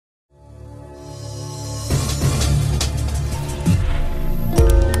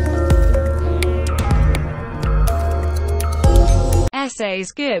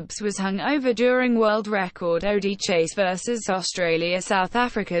USA's Gibbs was hungover during world record ODI chase versus Australia. South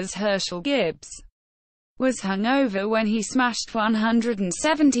Africa's Herschelle Gibbs was hungover when he smashed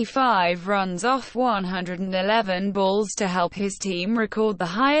 175 runs off 111 balls to help his team record the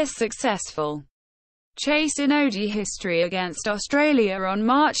highest successful chase in ODI history against Australia on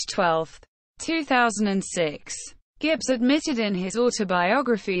March 12, 2006. Gibbs admitted in his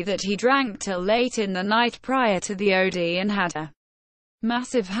autobiography that he drank till late in the night prior to the ODI and had a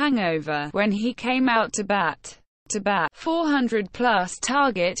massive hangover when he came out to bat. 400-plus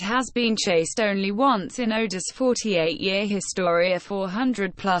target has been chased only once in ODI's 48-year history. A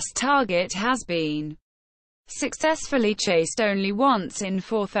 400-plus target has been successfully chased only once in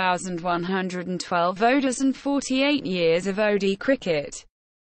 4,112 ODIs and 48 years of ODI cricket.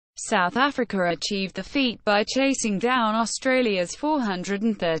 South Africa achieved the feat by chasing down Australia's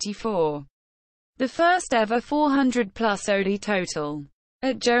 434, the first ever 400-plus ODI total,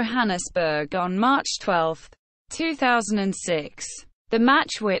 at Johannesburg on March 12, 2006. The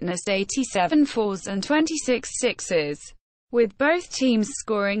match witnessed 87 fours and 26 sixes, with both teams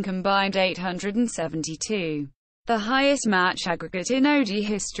scoring combined 872, the highest match aggregate in ODI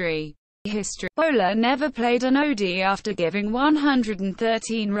history. Bowler never played an ODI after giving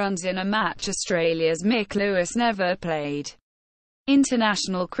 113 runs in a match. Australia's Mick Lewis never played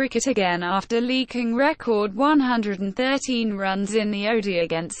international cricket again after leaking record 113 runs in the ODI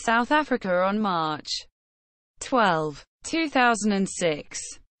against South Africa on March 12, 2006.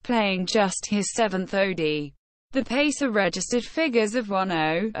 Playing just his seventh ODI, the pacer registered figures of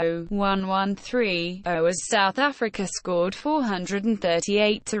 100-113 as South Africa scored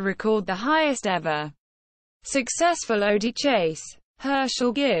 438 to record the highest ever successful ODI chase.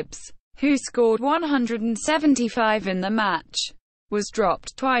 Herschelle Gibbs, who scored 175 in the match, was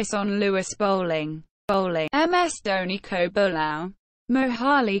dropped twice on Lewis bowling. MS Dhoni ko bolau.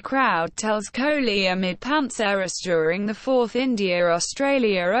 Mohali crowd tells Kohli amid pants errors during the fourth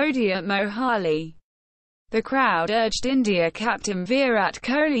India-Australia ODI at Mohali. The crowd urged India captain Virat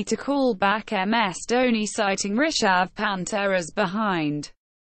Kohli to call back MS Dhoni, citing Rishabh Pant errors behind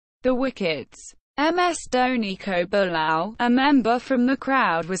the wickets. MS Dhoni ko bolau, a member from the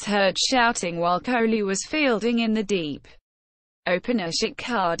crowd, was heard shouting while Kohli was fielding in the deep. Opener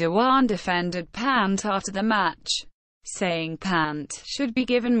Shikhar Dhawan defended Pant after the match, saying Pant should be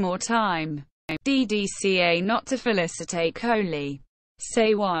given more time. DDCA not to felicitate Kohli.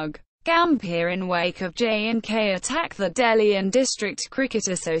 Sehwag. Gambhir in wake of J&K attack. The Delhi and District Cricket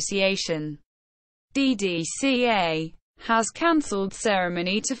Association DDCA has cancelled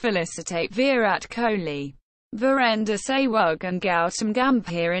ceremony to felicitate Virat Kohli, Virender Sehwag and Gautam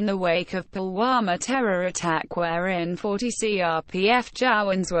Gambhir in the wake of Pulwama terror attack wherein 40 CRPF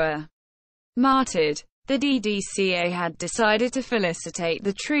Jawans were martyred. The DDCA had decided to felicitate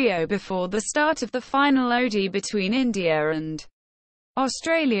the trio before the start of the final ODI between India and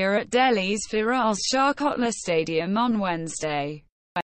Australia at Delhi's Firoz Shah Kotla Stadium on Wednesday.